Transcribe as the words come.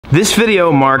This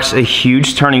video marks a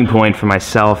huge turning point for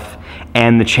myself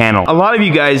and the channel. A lot of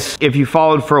you guys, if you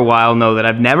followed for a while, know that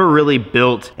I've never really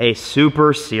built a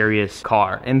super serious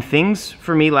car. And things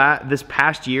for me this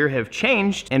past year have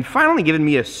changed and finally given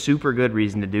me a super good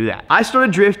reason to do that. I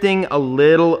started drifting a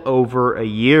little over a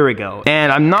year ago.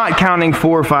 And I'm not counting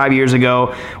 4 or 5 years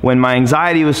ago when my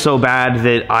anxiety was so bad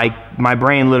that my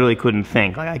brain literally couldn't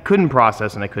think. Like I couldn't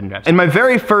process and I couldn't drive. In my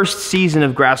very first season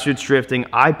of grassroots drifting,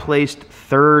 I placed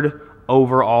 3rd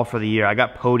overall for the year. I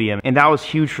got podium, and that was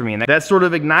huge for me. And that sort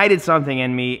of ignited something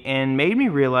in me and made me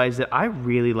realize that I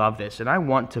really love this and I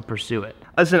want to pursue it.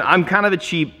 Listen, I'm kind of a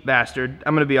cheap bastard,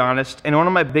 I'm gonna be honest, and one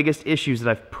of my biggest issues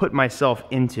that I've put myself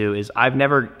into is I've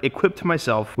never equipped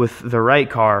myself with the right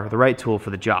car, the right tool for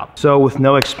the job. So with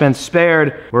no expense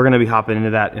spared, we're gonna be hopping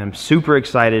into that, and I'm super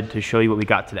excited to show you what we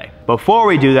got today. Before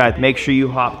we do that, make sure you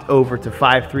hopped over to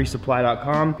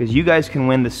 53supply.com because you guys can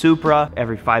win the Supra.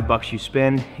 Every $5 you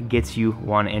spend gets you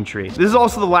 1 entry. This is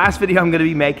also the last video I'm gonna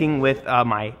be making with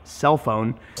my cell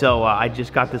phone. So I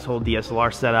just got this whole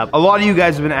DSLR set up. A lot of you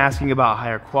guys have been asking about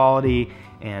higher quality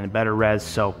and better res,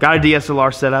 so got a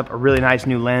DSLR set up, a really nice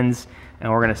new lens,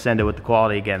 and we're gonna send it with the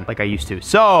quality again like I used to.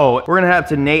 So we're gonna head up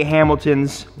to Nate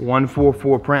Hamilton's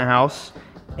 144 print house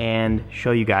and show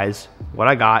you guys what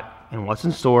I got and what's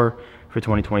in store for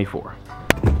 2024.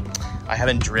 I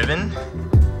haven't driven.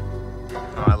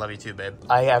 Oh, I love you too, babe.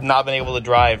 I have not been able to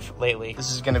drive lately. This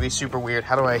is gonna be super weird.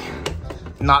 How do I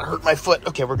not hurt my foot?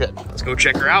 Okay, we're good. Let's go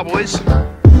check her out, boys.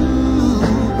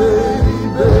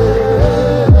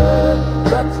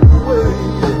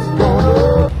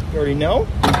 You already know?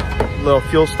 Little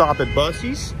fuel stop at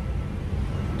Bussey's.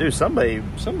 Dude, somebody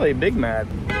big mad.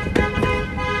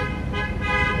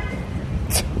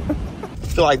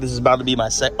 I feel like this is about to be my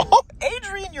Oh,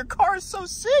 Adrian, your car is so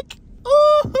sick.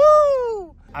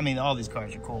 Woohoo! I mean, all these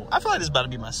cars are cool. I feel like this is about to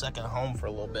be my second home for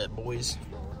a little bit, boys.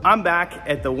 I'm back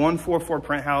at the 144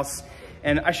 print house,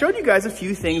 and I showed you guys a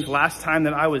few things last time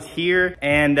that I was here,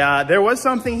 and there was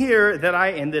something here that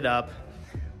I ended up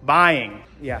buying.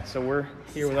 Yeah, so we're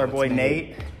here with our boy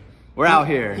Nate. We're out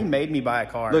here. He made me buy a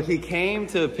car. Look, he came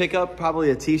to pick up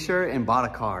probably a t-shirt and bought a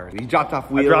car. He dropped off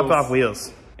wheels. I dropped off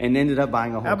wheels. And ended up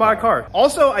buying a whole car. I bought a car.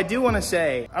 Also, I do want to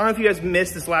say, I don't know if you guys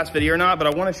missed this last video or not, but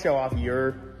I want to show off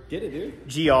your Get it, dude.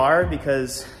 GR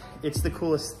because it's the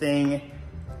coolest thing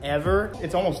ever.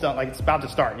 It's almost done, like it's about to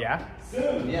start, yeah?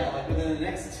 Soon, yeah, like within the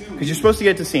next 2 weeks. Because you're supposed to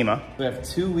get to SEMA. We have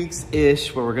 2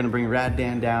 weeks-ish where we're gonna bring Rad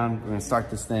Dan down. We're gonna start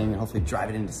this thing and hopefully drive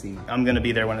it into SEMA. I'm gonna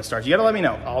be there when it starts. You gotta let me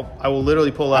know. I will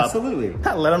literally pull up. Absolutely.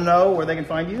 Let them know where they can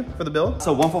find you for the build.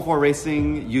 So 144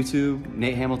 Racing, YouTube,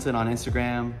 Nate Hamilton on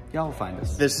Instagram. Y'all will find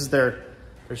us. This is their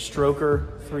stroker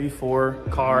 3.4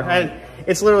 car. And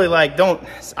it's literally like,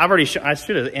 I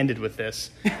should have ended with this.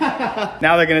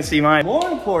 Now they're gonna see mine. More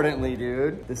importantly,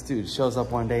 dude, this dude shows up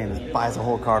one day and just buys a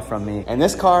whole car from me. And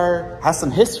this car has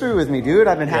some history with me, dude.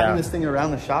 I've been having this thing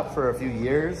around the shop for a few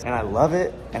years and I love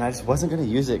it. And I just wasn't gonna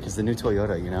use it because the new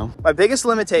Toyota, you know? My biggest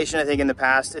limitation, I think, in the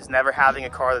past is never having a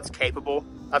car that's capable.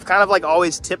 I've kind of like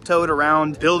always tiptoed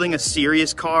around building a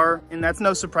serious car, and that's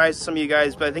no surprise to some of you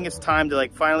guys, but I think it's time to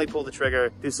like finally pull the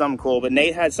trigger, do something cool. But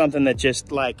Nate had something that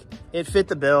just like, it fit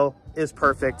the bill, is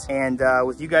perfect. And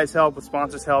with you guys' help, with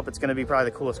sponsors' help, it's gonna be probably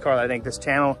the coolest car that I think this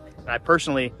channel and I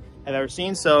personally have ever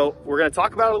seen. So we're gonna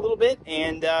talk about it a little bit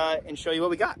and show you what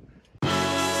we got.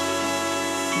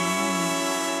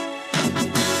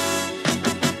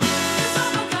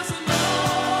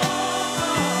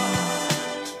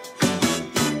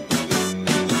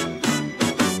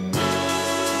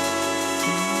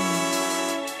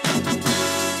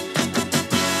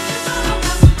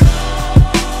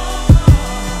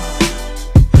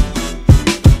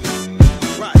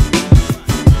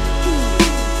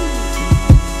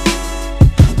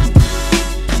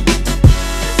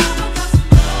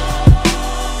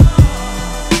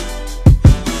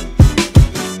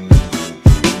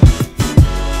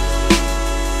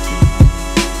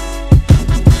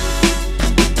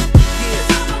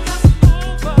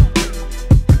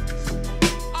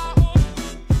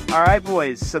 All right,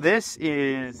 boys, so this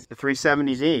is the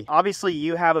 370Z. Obviously,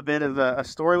 you have a bit of a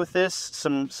story with this,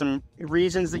 some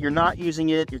reasons that you're not using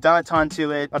it. You've done a ton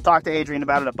to it. I've talked to Adrian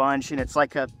about it a bunch, and it's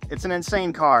an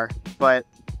insane car, but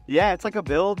yeah, it's like a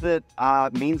build that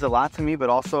means a lot to me, but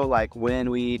also like when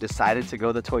we decided to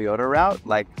go the Toyota route,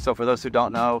 like, so for those who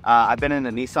don't know, I've been in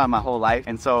a Nissan my whole life.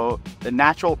 And so the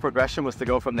natural progression was to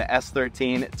go from the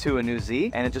S13 to a new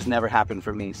Z, and it just never happened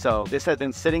for me. So this had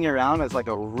been sitting around as like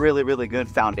a really, really good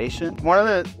foundation. One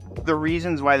of the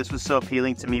reasons why this was so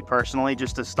appealing to me personally,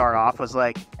 just to start off, was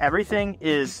like everything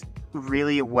is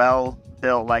really well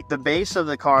built. Like the base of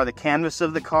the car, the canvas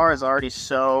of the car is already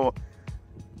so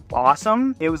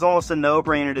awesome. It was almost a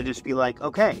no-brainer to just be like,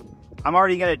 okay, I'm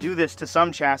already gonna do this to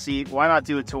some chassis. Why not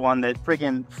do it to one that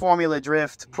freaking Formula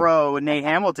Drift Pro Nate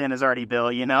Hamilton has already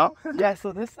built, you know? Yeah,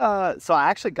 so this, so I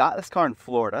actually got this car in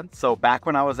Florida. So back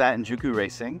when I was at Njuku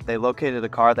Racing, they located a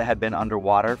car that had been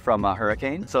underwater from a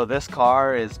hurricane. So this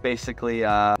car is basically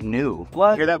new.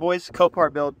 You hear that, boys?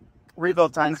 Copart build,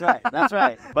 rebuild time. That's right, that's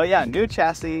right. But yeah, new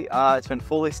chassis. It's been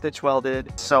fully stitch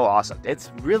welded. So awesome.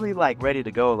 It's really like ready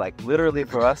to go. Like literally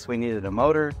for us, we needed a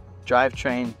motor,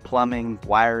 drivetrain, plumbing,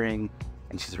 wiring,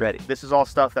 and she's ready. This is all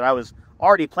stuff that I was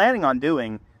already planning on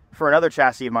doing for another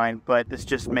chassis of mine, but this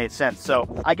just made sense.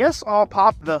 So I guess I'll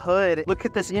pop the hood. Look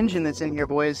at this engine that's in here,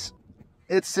 boys.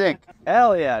 It's sick.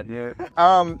 Hell yeah, dude.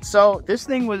 So this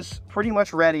thing was pretty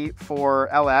much ready for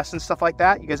LS and stuff like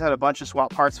that. You guys had a bunch of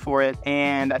swap parts for it.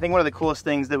 And I think one of the coolest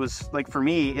things that was, like, for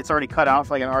me, it's already cut out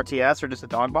for like an RTS or just a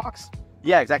dog box.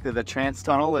 Yeah, exactly. The trans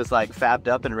tunnel is like fabbed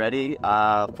up and ready.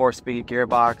 4-speed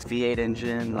gearbox, V8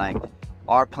 engine. Like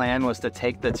our plan was to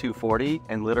take the 240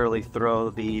 and literally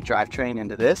throw the drivetrain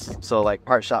into this. So like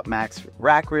part shop max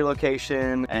rack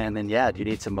relocation, and then yeah, you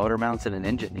need some motor mounts and an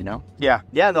engine, you know? Yeah.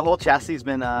 Yeah, the whole chassis has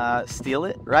been steel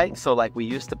it, right? So like we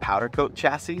used to powder coat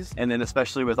chassis, and then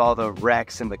especially with all the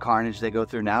wrecks and the carnage they go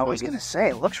through now. I was gonna say,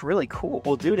 it looks really cool.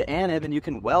 Well, dude, and Evan, you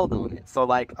can weld on it. So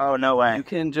like, oh, no way. you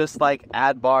can just like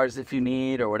add bars if you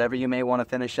need, or whatever you may want to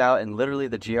finish out, and literally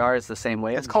the GR is the same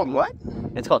way. It's called what?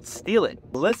 It's called Steel It.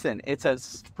 Listen, it's a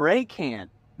spray can.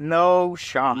 No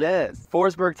shot. Yes.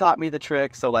 Forsberg taught me the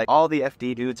trick. So like all the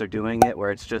FD dudes are doing it where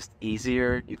it's just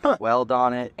easier. You can weld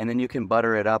on it, and then you can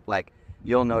butter it up. Like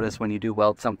you'll notice when you do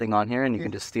weld something on here and you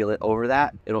can just steel it over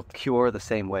that, it'll cure the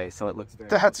same way. So it looks very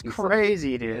That's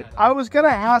crazy, dude. I was gonna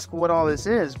ask what all this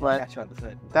is, but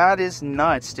that is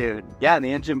nuts, dude. Yeah, in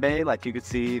the engine bay, like you could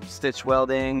see stitch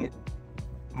welding,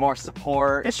 more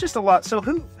support. It's just a lot. So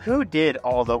who did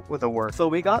all the work? So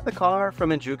we got the car from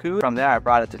Njuku. From there, I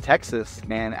brought it to Texas.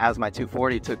 Man, as my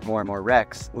 240 took more and more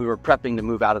wrecks, we were prepping to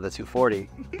move out of the 240.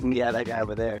 Yeah, that guy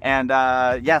over there. And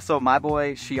yeah, so my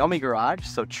boy Xiaomi Garage,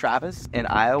 so Travis in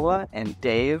Iowa and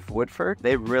Dave Woodford,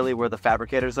 they really were the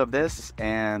fabricators of this.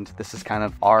 And this is kind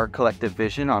of our collective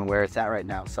vision on where it's at right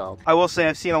now. So I will say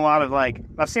I've seen a lot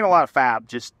of fab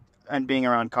just and being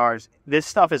around cars. This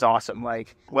stuff is awesome.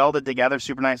 Like welded together,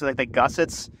 super nice. Like the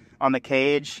gussets on the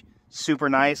cage, super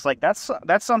nice. Like that's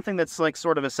something that's like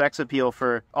sort of a sex appeal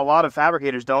for a lot of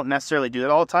fabricators. Don't necessarily do it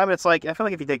all the time, but it's like I feel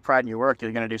like if you take pride in your work,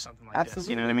 you're gonna do something like this.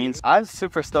 You know what I mean? I was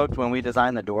super stoked when we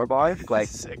designed the door bar. Like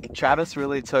sick. Travis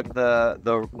really took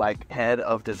the like head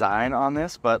of design on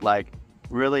this, but like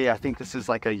really I think this is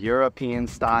like a European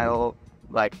style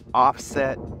like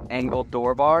offset angled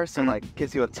door bar, so like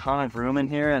gives you a ton of room in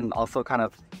here, and also kind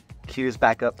of cues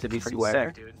back up to be square.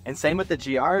 Sick, dude. And same with the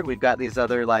GR, we've got these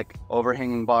other like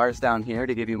overhanging bars down here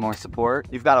to give you more support.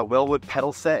 You've got a Willwood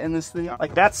pedal set in this thing.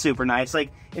 Like that's super nice.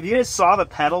 Like if you guys saw the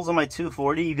pedals on my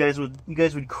 240, you guys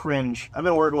would cringe. I've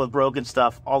been working with broken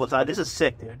stuff all the time. This is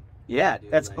sick, dude. Yeah,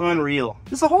 dude, that's unreal.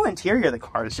 This the whole interior of the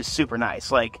car is just super nice.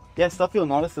 Like yeah, stuff you'll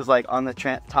notice is like on the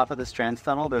top of this trans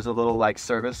tunnel, there's a little like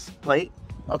service plate.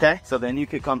 Okay. So then you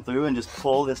could come through and just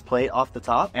pull this plate off the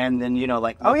top, and then you know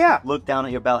like look down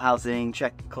at your bell housing,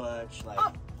 check the clutch, like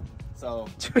so.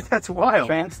 Dude, that's wild.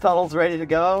 Trans tunnel's ready to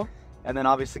go, and then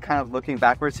obviously kind of looking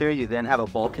backwards here, you then have a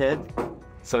bulkhead,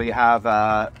 so you have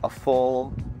a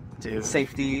full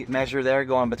safety measure there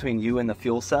going between you and the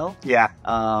fuel cell. Yeah.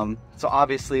 So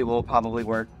obviously we'll probably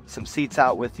work some seats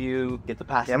out with you, get the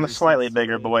passenger. Yeah, I'm a slightly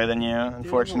bigger boy than you,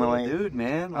 unfortunately. Dude,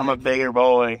 man. I'm a bigger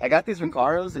boy. I got these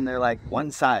Recaros and they're like one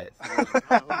size.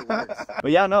 But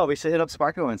yeah, no, we should hit up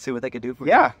Sparko and see what they could do for you.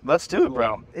 Yeah, let's do it,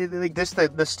 bro. Like this,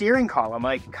 the steering column,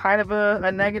 like kind of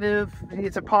a negative,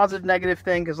 it's a positive negative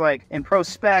thing, because like in pro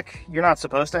spec, you're not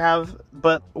supposed to have,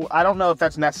 but I don't know if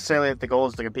that's necessarily if the goal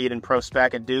is to compete in pro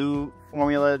spec and do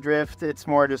Formula Drift. It's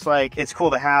more just like, it's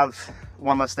cool to have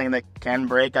one less thing that can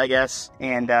break, I guess,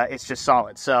 and it's just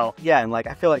solid. So yeah, and like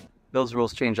I feel like those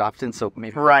rules change often, so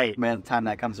maybe man, the time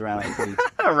that comes around,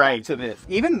 right to this.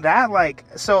 Even that, like,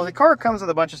 so the car comes with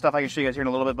a bunch of stuff I can show you guys here in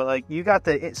a little bit, but like you got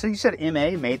so you said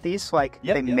MA made these, like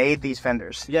they made these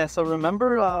fenders. Yeah, so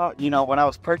remember, you know, when I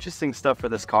was purchasing stuff for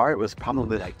this car, it was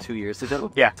probably like 2 years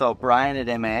ago. Yeah. So Brian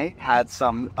at MA had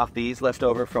some of these left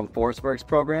over from Forsberg's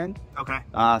program. Okay.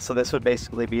 So this would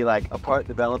basically be like a part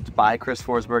developed by Chris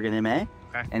Forsberg and MA.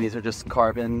 Okay. And these are just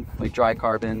carbon, like dry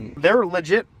carbon. They're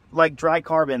legit like dry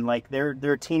carbon, like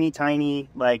they're teeny tiny,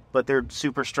 like, but they're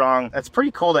super strong. That's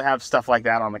pretty cool to have stuff like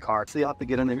that on the car. So you'll have to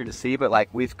get under here to see, but like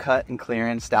we've cut and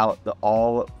clearanced out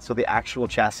so the actual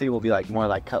chassis will be like more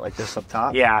like cut like this up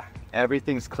top. Yeah.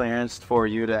 Everything's clearanced for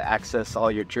you to access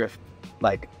all your drift,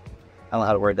 like, I don't know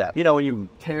how to word that. You know, when you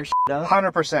tear shit up.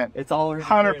 100%. It's all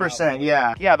 100%,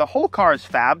 yeah. Yeah, the whole car is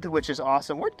fabbed, which is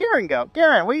awesome. Where'd Garen go?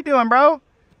 Garen, what you doing, bro?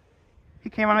 He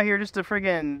came out here just to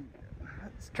friggin'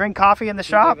 drink coffee in the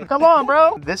shop. Come on,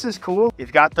 bro. This is cool.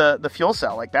 You've got the fuel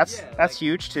cell. Like that's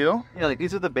huge too. Yeah, like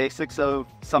these are the basics of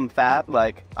some fab.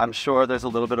 Like I'm sure there's a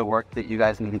little bit of work that you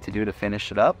guys need to do to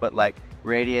finish it up, but like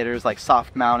radiators like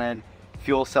soft mounted,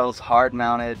 fuel cells hard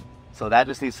mounted. So that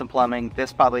just needs some plumbing.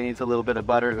 This probably needs a little bit of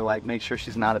butter to like make sure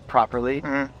she's mounted properly.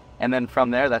 And then from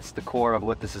there, that's the core of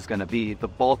what this is gonna be. The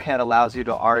bulkhead allows you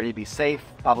to already be safe.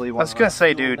 Probably I was gonna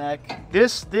say, dude,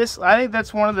 this, I think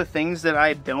that's one of the things that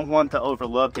I don't want to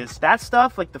overlook is that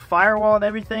stuff, like the firewall and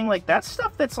everything, like that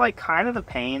stuff that's like kind of a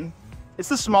pain. It's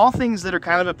the small things that are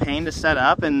kind of a pain to set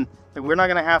up, and we're not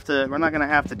gonna have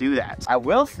to do that. I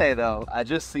will say though, I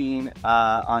just seen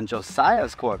on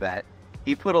Josiah's Corvette,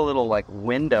 he put a little like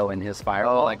window in his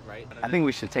firewall. Like, right. I think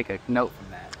we should take a note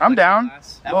from that. I'm down.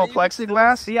 A little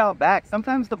plexiglass. See out back.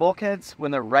 Sometimes the bulkheads, when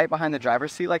they're right behind the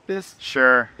driver's seat like this,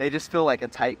 sure, they just feel like a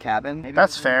tight cabin. Maybe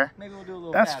that's fair. Maybe we'll do a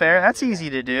little. That's fair. That's easy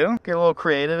to do. Get a little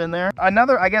creative in there.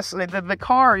 Another, I guess, the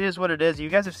car is what it is. You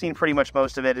guys have seen pretty much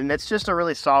most of it, and it's just a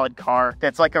really solid car.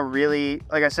 That's like a really,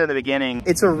 like I said in the beginning,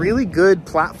 it's a really good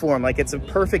platform. Like it's a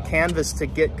perfect canvas to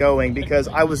get going because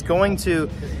I was going to,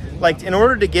 like, in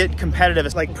order to get competitive,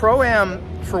 it's like Pro-Am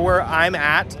for where I'm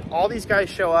at, all these guys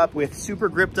show up with super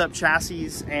gripped up chassis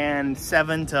and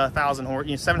 700 to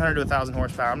 1,000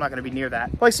 horsepower. I'm not gonna be near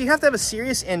that. Like, so you have to have a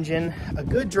serious engine, a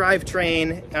good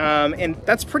drivetrain, and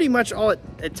that's pretty much all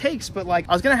it takes. But like,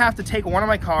 I was gonna have to take one of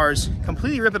my cars,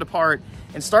 completely rip it apart,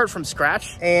 and start from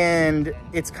scratch. And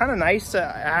it's kind of nice to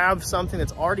have something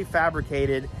that's already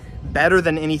fabricated, better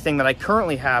than anything that I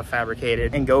currently have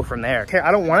fabricated, and go from there. Okay,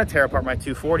 I don't want to tear apart my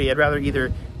 240. I'd rather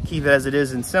either keep it as it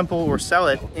is and simple or sell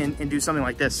it and do something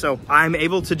like this. So I'm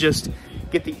able to just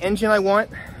get the engine I want,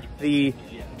 the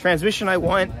transmission I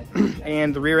want,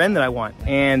 and the rear end that I want.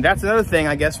 And that's another thing,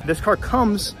 I guess. This car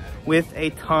comes with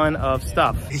a ton of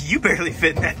stuff. You barely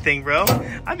fit in that thing, bro.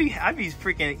 I'd be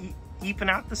freaking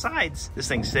eeping out the sides. This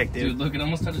thing's sick, dude. Dude, look, it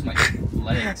almost touches my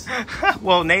legs.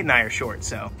 Well, Nate and I are short,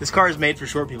 so this car is made for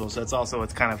short people, so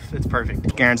it's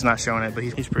perfect. Garen's not showing it, but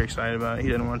he's pretty excited about it. He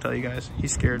didn't want to tell you guys.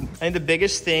 He's scared. I think the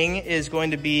biggest thing is going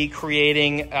to be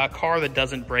creating a car that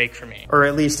doesn't break for me, or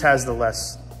at least has the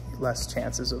less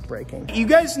chances of breaking. You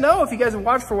guys know, if you guys have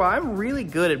watched for a while, I'm really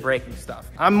good at breaking stuff.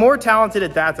 I'm more talented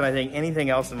at that than I think anything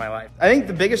else in my life. I think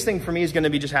the biggest thing for me is gonna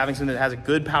be just having something that has a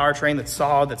good powertrain, that's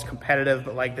solid, that's competitive,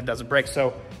 but like that doesn't break.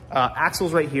 So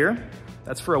axles right here,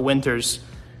 that's for a Winters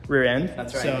rear end.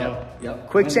 That's right, So yep.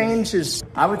 quick change is...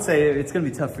 I would say it's gonna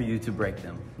be tough for you to break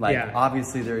them. Like, yeah.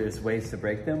 Obviously there is ways to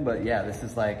break them, but yeah, this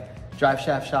is like drive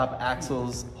shaft shop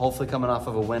axles, hopefully coming off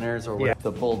of a Winters or with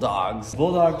the Bulldogs.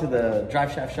 Bulldog to the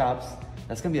drive shaft shops,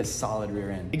 that's gonna be a solid rear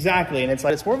end. Exactly, and it's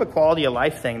like, it's more of a quality of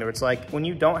life thing, where it's like, when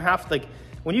you don't have to, like,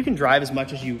 when you can drive as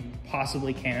much as you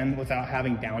possibly can without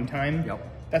having downtime,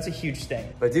 that's a huge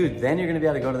thing. But dude, then you're gonna be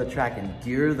able to go to the track and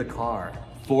gear the car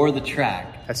for the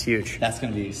track. That's huge. That's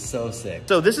gonna be so sick.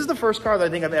 So this is the first car that I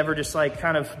think I've ever just like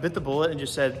kind of bit the bullet and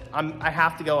just said, I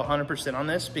have to go 100% on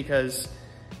this because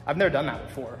I've never done that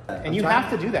before. And you have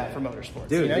to do that for motorsports.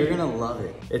 Dude, you know? you're gonna love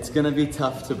it. It's gonna be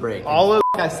tough to break. All of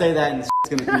I say that and it's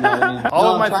gonna come out. I mean,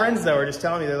 all of my friends though are just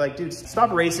telling me, they're like, dude,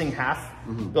 stop racing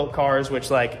half-built cars, which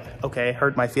like, okay,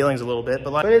 hurt my feelings a little bit,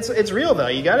 but it's real though.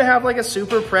 You gotta have like a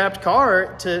super prepped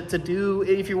car to do,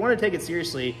 if you wanna take it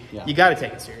seriously, you gotta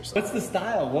take it seriously. What's the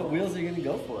style? What wheels are you gonna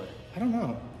go for? I don't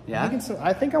know. Yeah?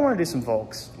 I think I want to do some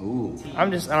Volks. Ooh. I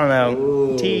don't know.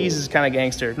 Ooh. Tease is kind of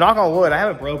gangster. Knock on wood, I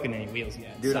haven't broken any wheels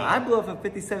yet. Dude, so. I blew up a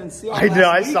 57 CR I know,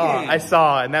 I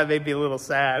saw, and that made me a little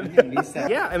sad. Sad.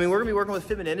 Yeah, I mean, we're gonna be working with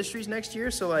Fitment Industries next year,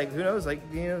 so like, who knows, like,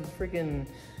 you know, freaking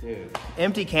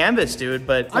empty canvas, dude.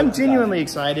 But I'm genuinely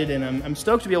excited, and I'm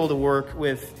stoked to be able to work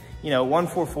with, you know,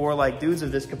 144, like dudes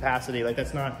of this capacity. Like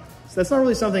that's not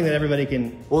really something that everybody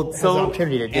can has the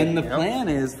opportunity to do. And the plan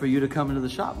is for you to come into the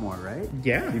shop more, right?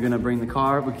 Yeah. You're gonna bring the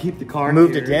car, but keep the car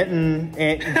Move here. to Denton.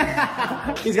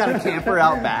 And he's got a camper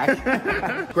out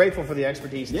back. Grateful for the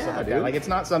expertise and stuff like that. Like, it's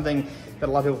not something that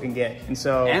a lot of people can get. And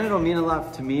so, and it'll mean a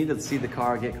lot to me to see the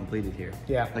car get completed here.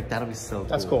 Yeah. Like, that'll be so cool.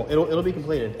 That's cool. It'll be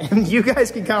completed. And you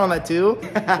guys can count on that too.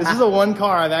 This is the one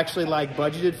car I've actually like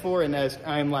budgeted for and as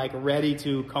I'm like ready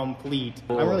to complete.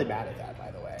 I'm really bad at that,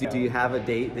 by the way. Do you have a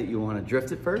date that you you want to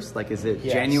drift it first? Like, is it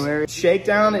Yes. January?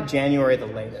 Shakedown at January the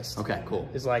latest. Okay, cool.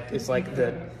 It's like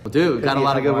the. Well, dude, we got a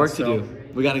lot of good work to so- do.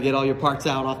 We got to get all your parts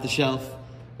out off the shelf.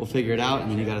 We'll figure it out,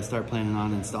 and then you got to start planning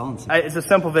on installing some. It's a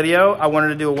simple video. I wanted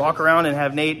to do a walk around and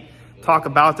have Nate talk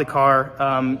about the car,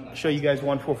 show you guys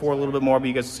 144 a little bit more, but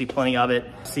you guys will see plenty of it,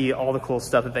 see all the cool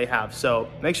stuff that they have. So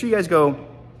make sure you guys go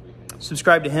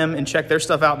subscribe to him and check their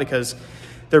stuff out because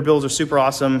their builds are super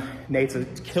awesome. Nate's a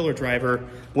killer driver,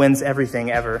 wins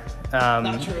everything ever.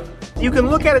 Not true. You can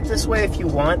look at it this way if you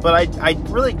want, but I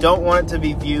really don't want it to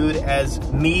be viewed as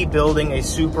me building a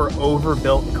super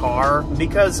overbuilt car,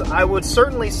 because I would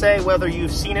certainly say, whether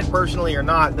you've seen it personally or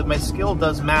not, that my skill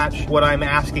does match what I'm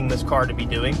asking this car to be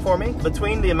doing for me.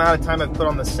 Between the amount of time I've put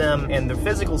on the sim and the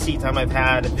physical seat time I've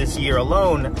had this year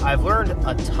alone, I've learned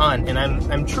a ton, and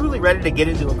I'm truly ready to get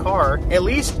into a car, at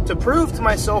least to prove to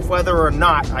myself whether or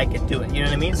not I can do it, you know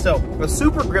what I mean? So a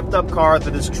super gripped up car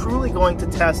that is truly going to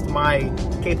test my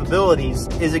capabilities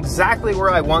is exactly where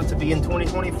I want to be in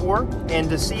 2024, and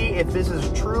to see if this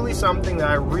is truly something that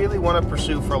I really want to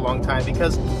pursue for a long time,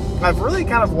 because I've really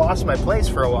kind of lost my place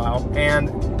for a while and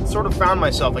sort of found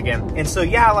myself again. And so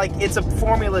yeah, like, it's a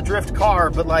Formula Drift car,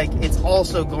 but like, it's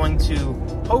also going to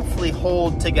hopefully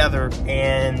hold together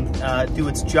and do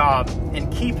its job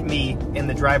and keep me in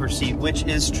the driver's seat, which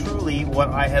is truly what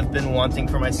I have been wanting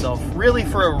for myself really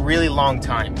for a really long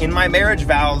time. In my marriage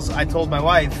vows, I told my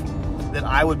wife that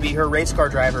I would be her race car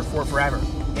driver for forever.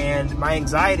 And my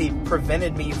anxiety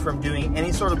prevented me from doing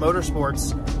any sort of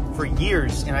motorsports for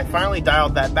years. And I finally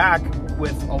dialed that back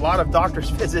with a lot of doctor's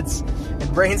visits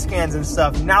and brain scans and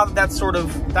stuff. Now that that's sort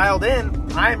of dialed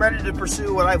in, I'm ready to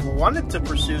pursue what I've wanted to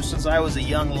pursue since I was a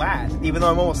young lad. Even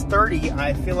though I'm almost 30,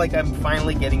 I feel like I'm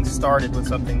finally getting started with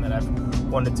something that I've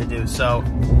wanted to do. So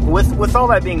with all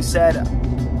that being said,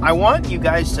 I want you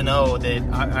guys to know that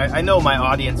I know my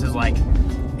audience is like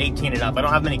 18 and up. I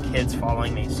don't have many kids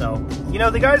following me. So, you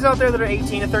know, the guys out there that are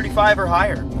 18 to 35 or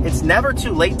higher, it's never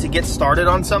too late to get started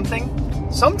on something.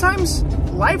 Sometimes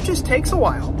life just takes a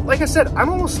while. Like I said, I'm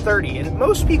almost 30, and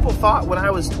most people thought when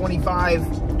I was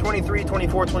 25, 23,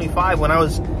 24, 25, when I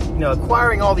was, you know,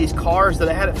 acquiring all these cars, that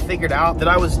I had it figured out, that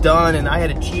I was done and I had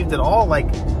achieved it all. Like,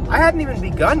 I hadn't even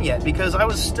begun yet, because I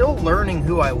was still learning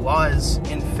who I was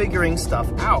and figuring stuff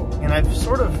out. And I've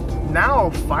sort of now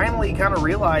finally kind of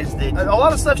realized that a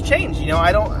lot of stuff's changed. You know,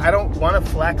 I don't want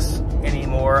to flex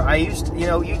anymore. I used to, you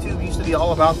know, YouTube used to be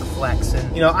all about the flex,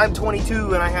 and you know, I'm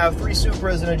 22 and I have 3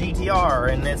 Supras and a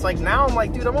GTR, and it's like, now I'm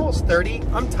like, dude, I'm almost 30.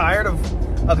 I'm tired of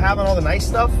having all the nice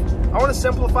stuff. I want to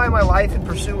simplify my life and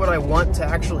pursue what I want to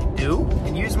actually do,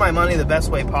 and use my money the best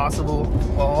way possible,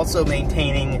 while also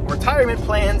maintaining retirement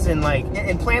plans and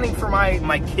planning for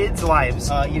my kids' lives,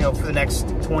 you know, for the next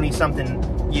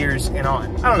 20-something years and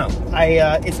on. I don't know.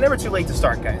 It's never too late to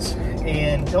start, guys.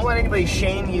 And don't let anybody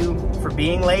shame you for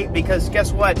being late, because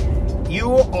guess what?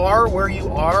 You are where you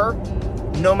are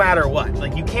no matter what.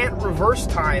 Like, you can't reverse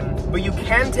time, but you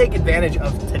can take advantage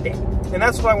of today. And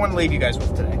that's what I want to leave you guys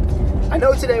with today. I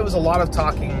know today was a lot of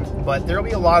talking, but there'll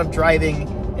be a lot of driving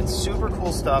and super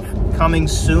cool stuff coming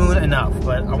soon enough.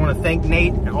 But I want to thank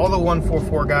Nate and all the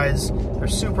 144 guys. They're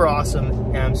super awesome,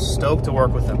 and I'm stoked to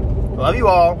work with them. I love you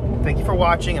all. Thank you for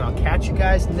watching, and I'll catch you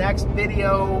guys next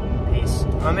video. Peace.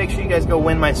 I'll make sure you guys go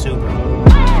win my Supra.